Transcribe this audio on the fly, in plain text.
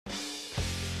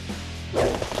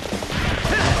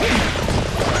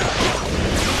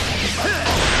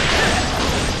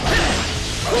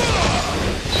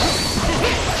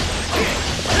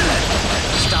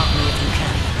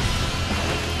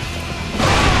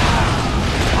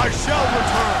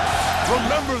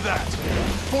Remember that!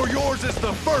 For yours is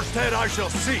the first head I shall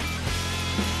see!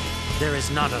 There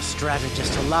is not a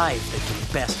strategist alive that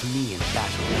can best me in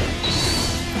battle.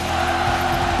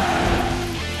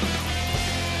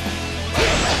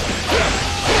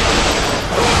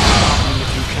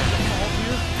 If you can.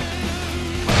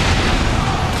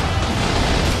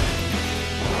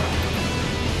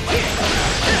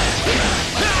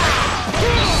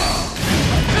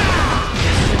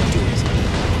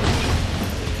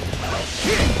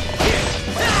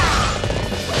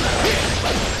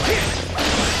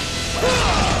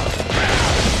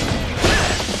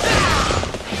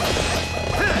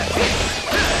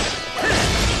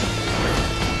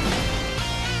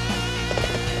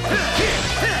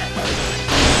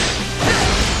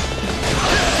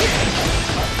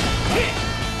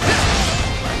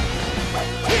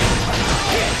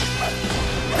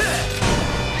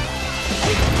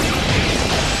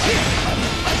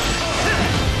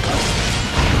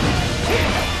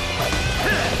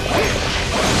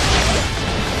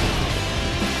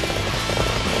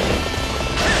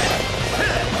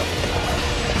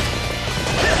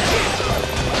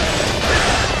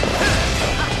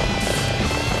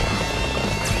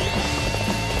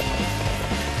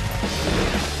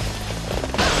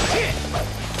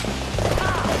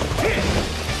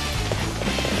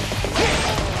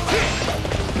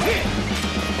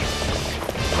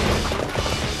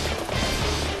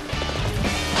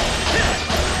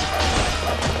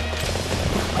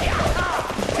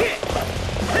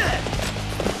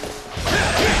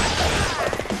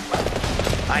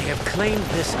 Claimed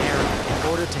this area in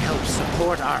order to help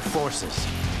support our forces.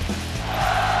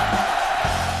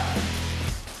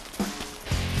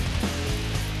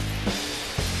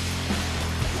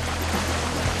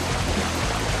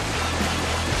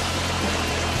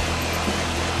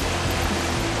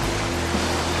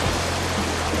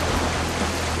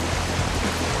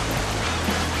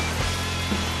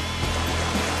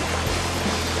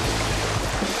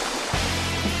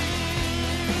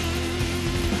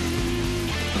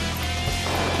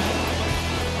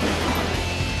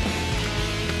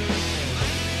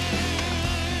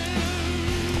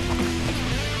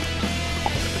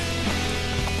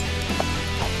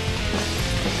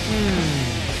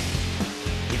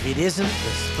 If it isn't the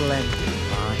splendid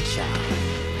Ma Chao.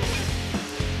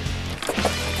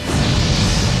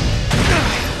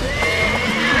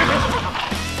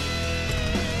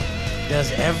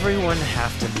 Does everyone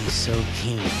have to be so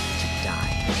keen to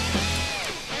die?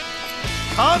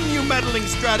 Come, you meddling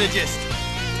strategist!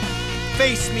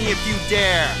 Face me if you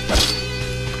dare!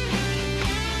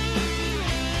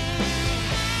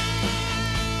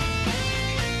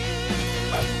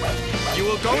 You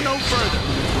will go no further.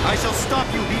 I shall stop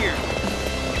you here.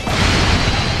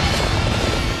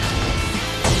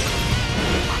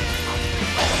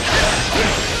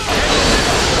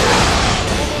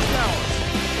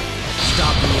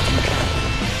 Stop me if you can.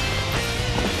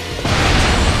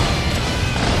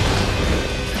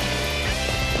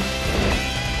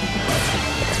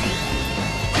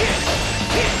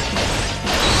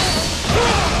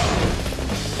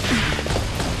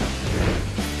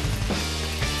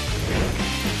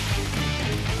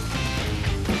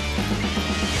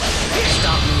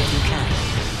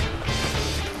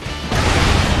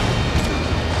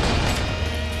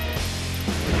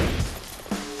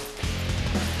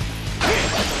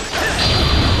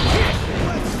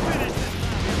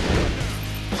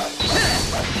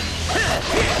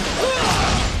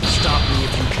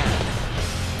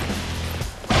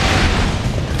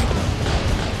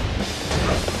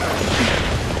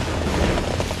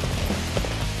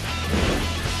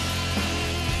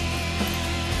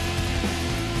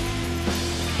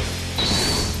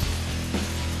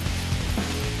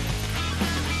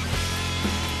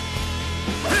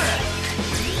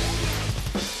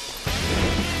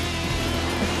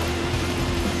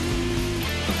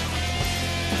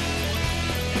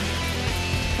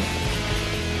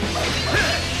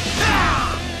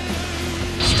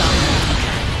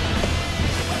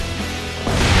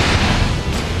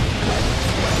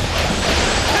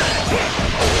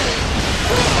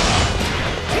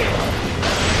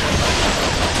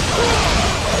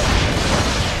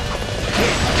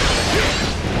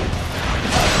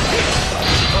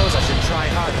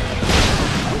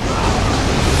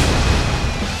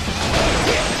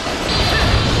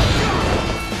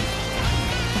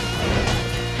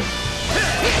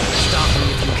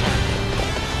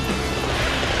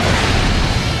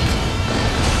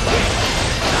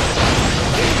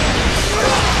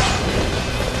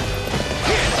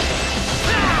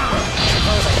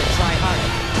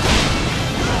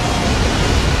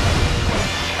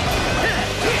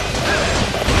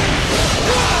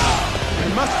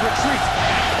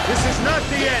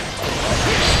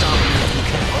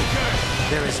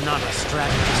 not a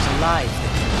strategist alive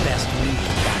that can best me in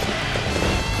battle.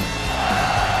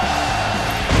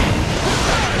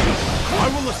 I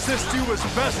will assist you as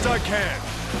best I can.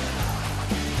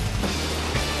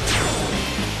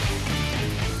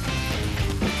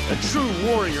 A true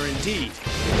warrior indeed.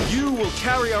 You will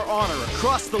carry our honor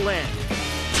across the land.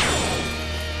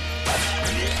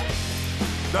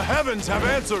 The heavens have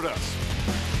answered us.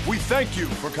 We thank you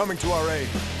for coming to our aid.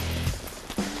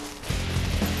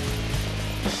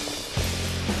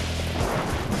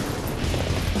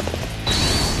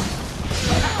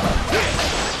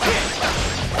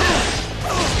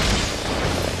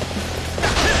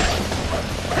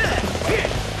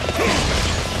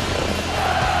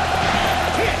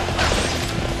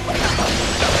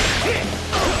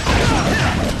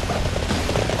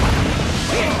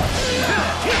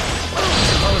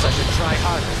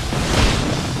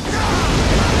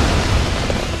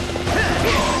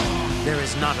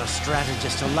 Not a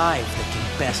strategist alive that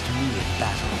can best me in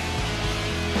battle.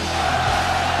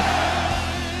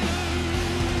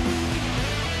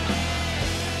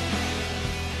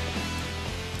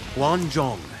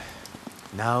 Huanzhong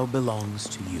now belongs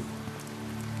to you.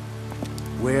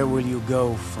 Where will you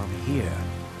go from here,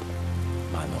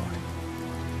 my lord?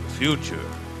 The future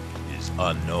is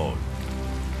unknown.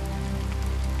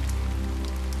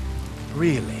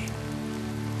 Really?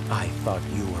 I thought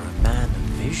you were a man of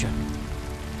vision.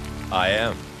 I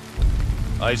am.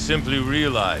 I simply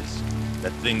realize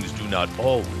that things do not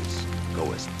always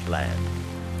go as planned.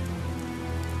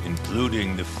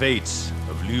 Including the fates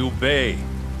of Liu Bei,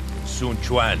 Sun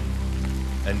Quan,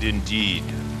 and indeed,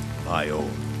 my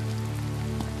own.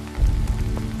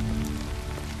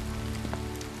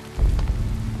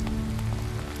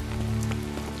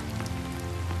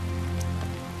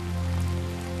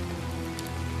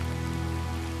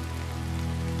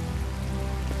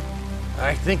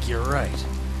 I think you're right.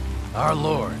 Our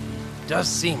lord does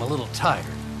seem a little tired.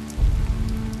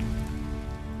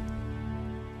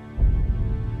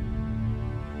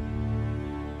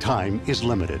 Time is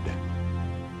limited.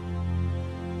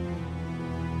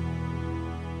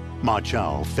 Ma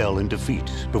Chao fell in defeat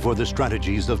before the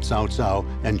strategies of Cao Cao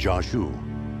and Jia Xu.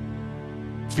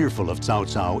 Fearful of Cao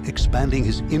Cao expanding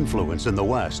his influence in the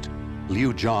west,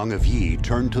 Liu Zhang of Yi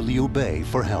turned to Liu Bei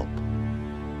for help.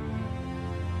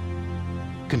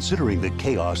 Considering the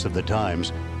chaos of the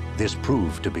times, this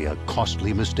proved to be a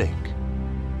costly mistake.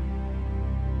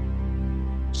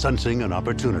 Sensing an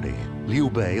opportunity, Liu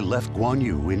Bei left Guan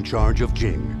Yu in charge of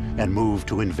Jing and moved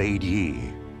to invade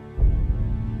Yi.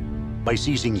 By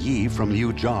seizing Yi from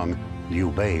Liu Zhang,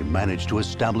 Liu Bei managed to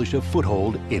establish a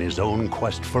foothold in his own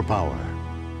quest for power.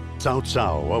 Cao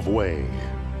Cao of Wei,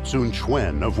 Sun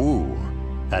Quan of Wu,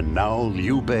 and now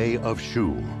Liu Bei of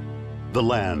Shu. The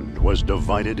land was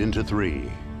divided into three.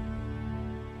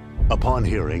 Upon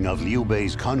hearing of Liu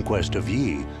Bei's conquest of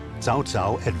Yi, Cao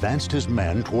Cao advanced his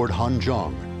men toward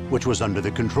Hanzhong, which was under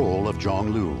the control of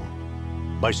Zhonglu.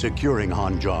 By securing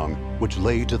Hanzhong, which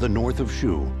lay to the north of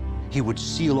Shu, he would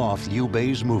seal off Liu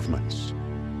Bei's movements.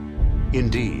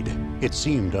 Indeed, it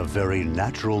seemed a very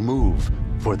natural move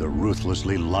for the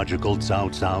ruthlessly logical Cao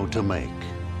Cao to make.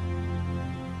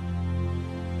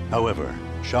 However,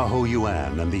 Xiahou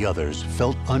Yuan and the others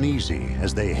felt uneasy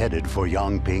as they headed for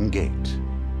Yangping Gate.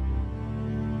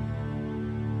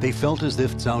 They felt as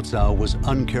if Cao Cao was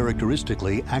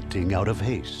uncharacteristically acting out of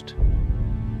haste.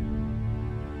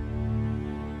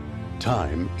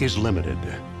 Time is limited.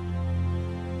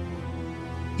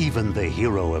 Even the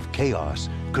hero of chaos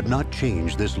could not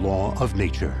change this law of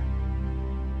nature.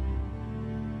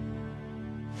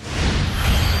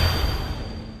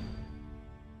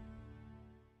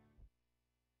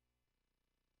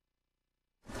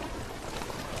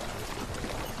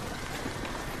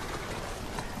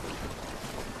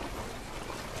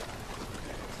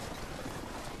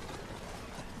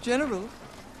 General,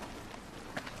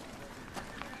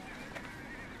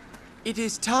 it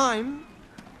is time.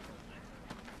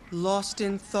 Lost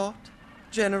in thought,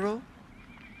 General?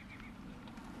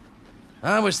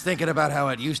 I was thinking about how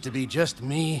it used to be just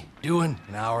me doing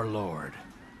our lord.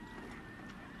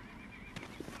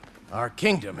 Our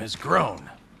kingdom has grown.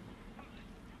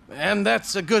 And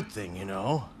that's a good thing, you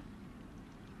know.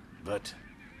 But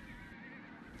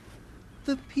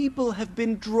the people have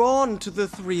been drawn to the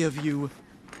three of you.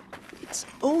 It's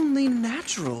only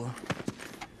natural.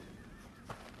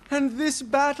 And this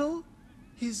battle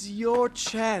is your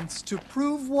chance to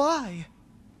prove why.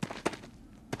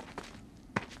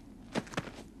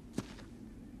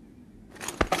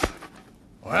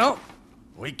 well,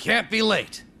 we can't be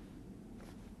late.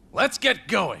 Let's get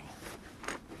going.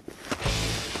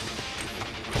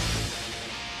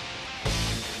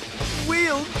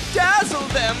 We'll dazzle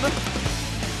them!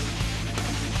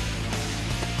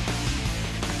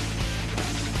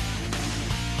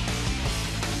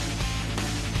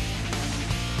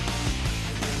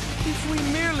 If we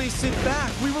merely sit back,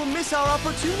 we will miss our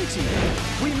opportunity.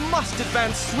 We must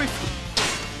advance swiftly.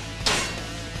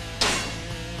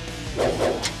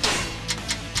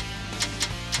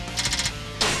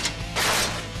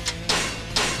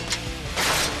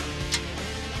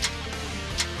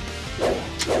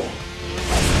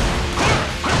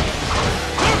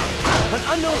 An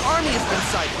unknown army has been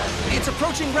sighted. It's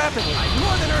approaching rapidly. I've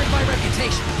more than earned my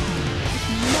reputation.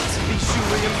 It must be Shu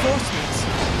reinforcements.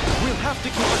 We'll have to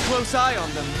keep a close eye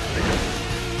on them.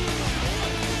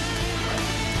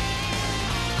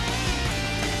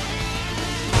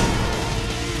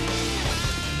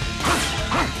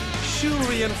 Shu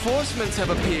reinforcements have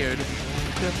appeared.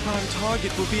 Their prime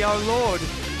target will be our lord.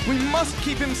 We must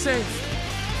keep him safe.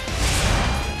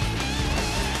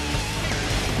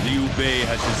 Liu Bei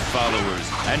has his followers,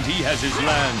 and he has his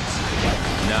lands.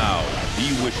 Now,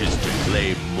 he wishes to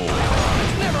claim more.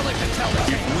 Never like to tell the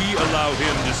If we allow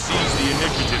him to seize the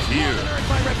initiative here,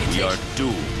 we are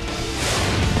doomed.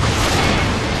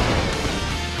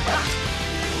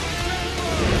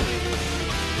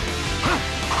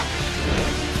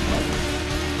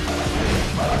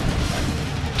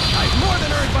 I've more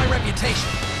than earned my reputation.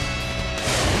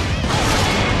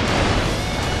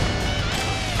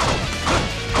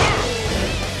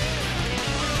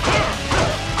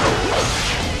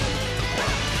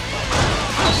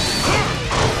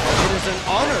 It is an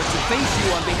honor to face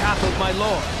you on behalf of my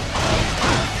lord.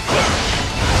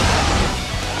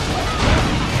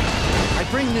 I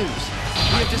bring news.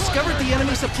 We have discovered the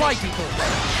enemy supply depot.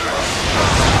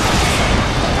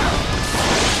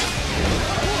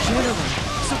 General,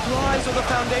 supplies are the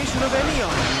foundation of any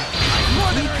army.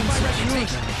 More than We earned can my secure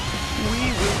reputation. them. We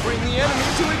will bring the enemy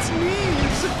to its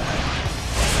knees.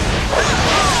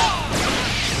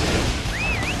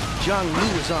 Zhang Lu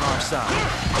is on our side.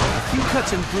 A few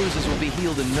cuts and bruises will be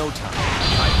healed in no time.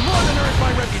 I've more than earned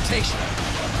my reputation.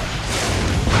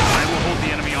 I will hold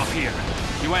the enemy off here.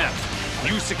 Yuan,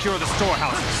 you secure the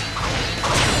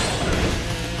storehouses.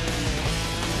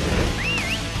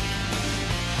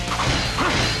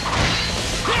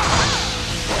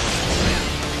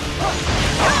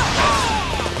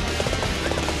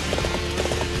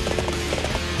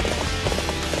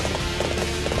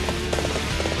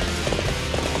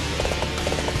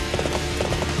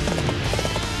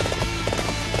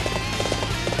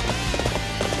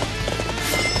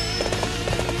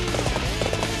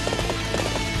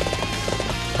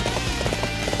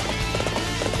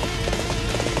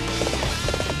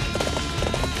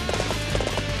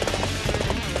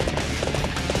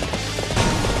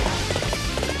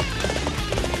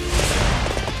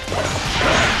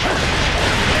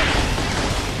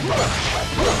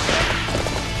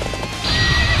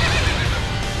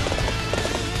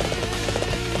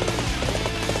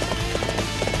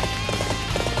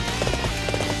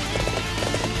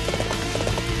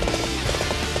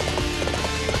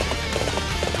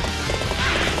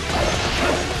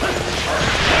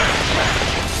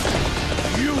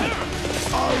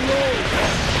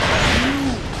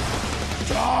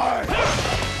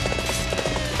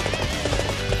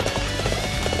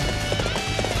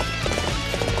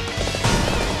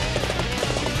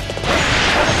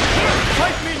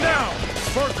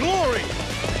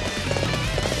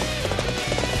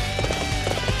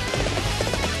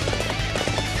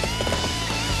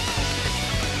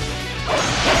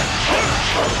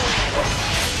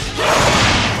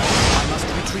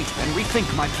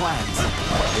 Rethink my plans.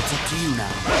 It's up to you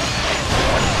now.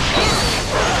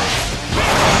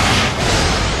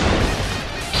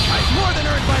 I've more than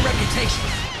earned my reputation.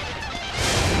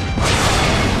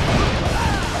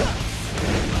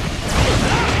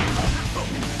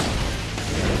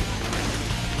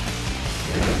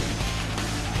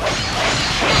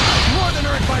 I've more than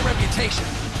earned my reputation.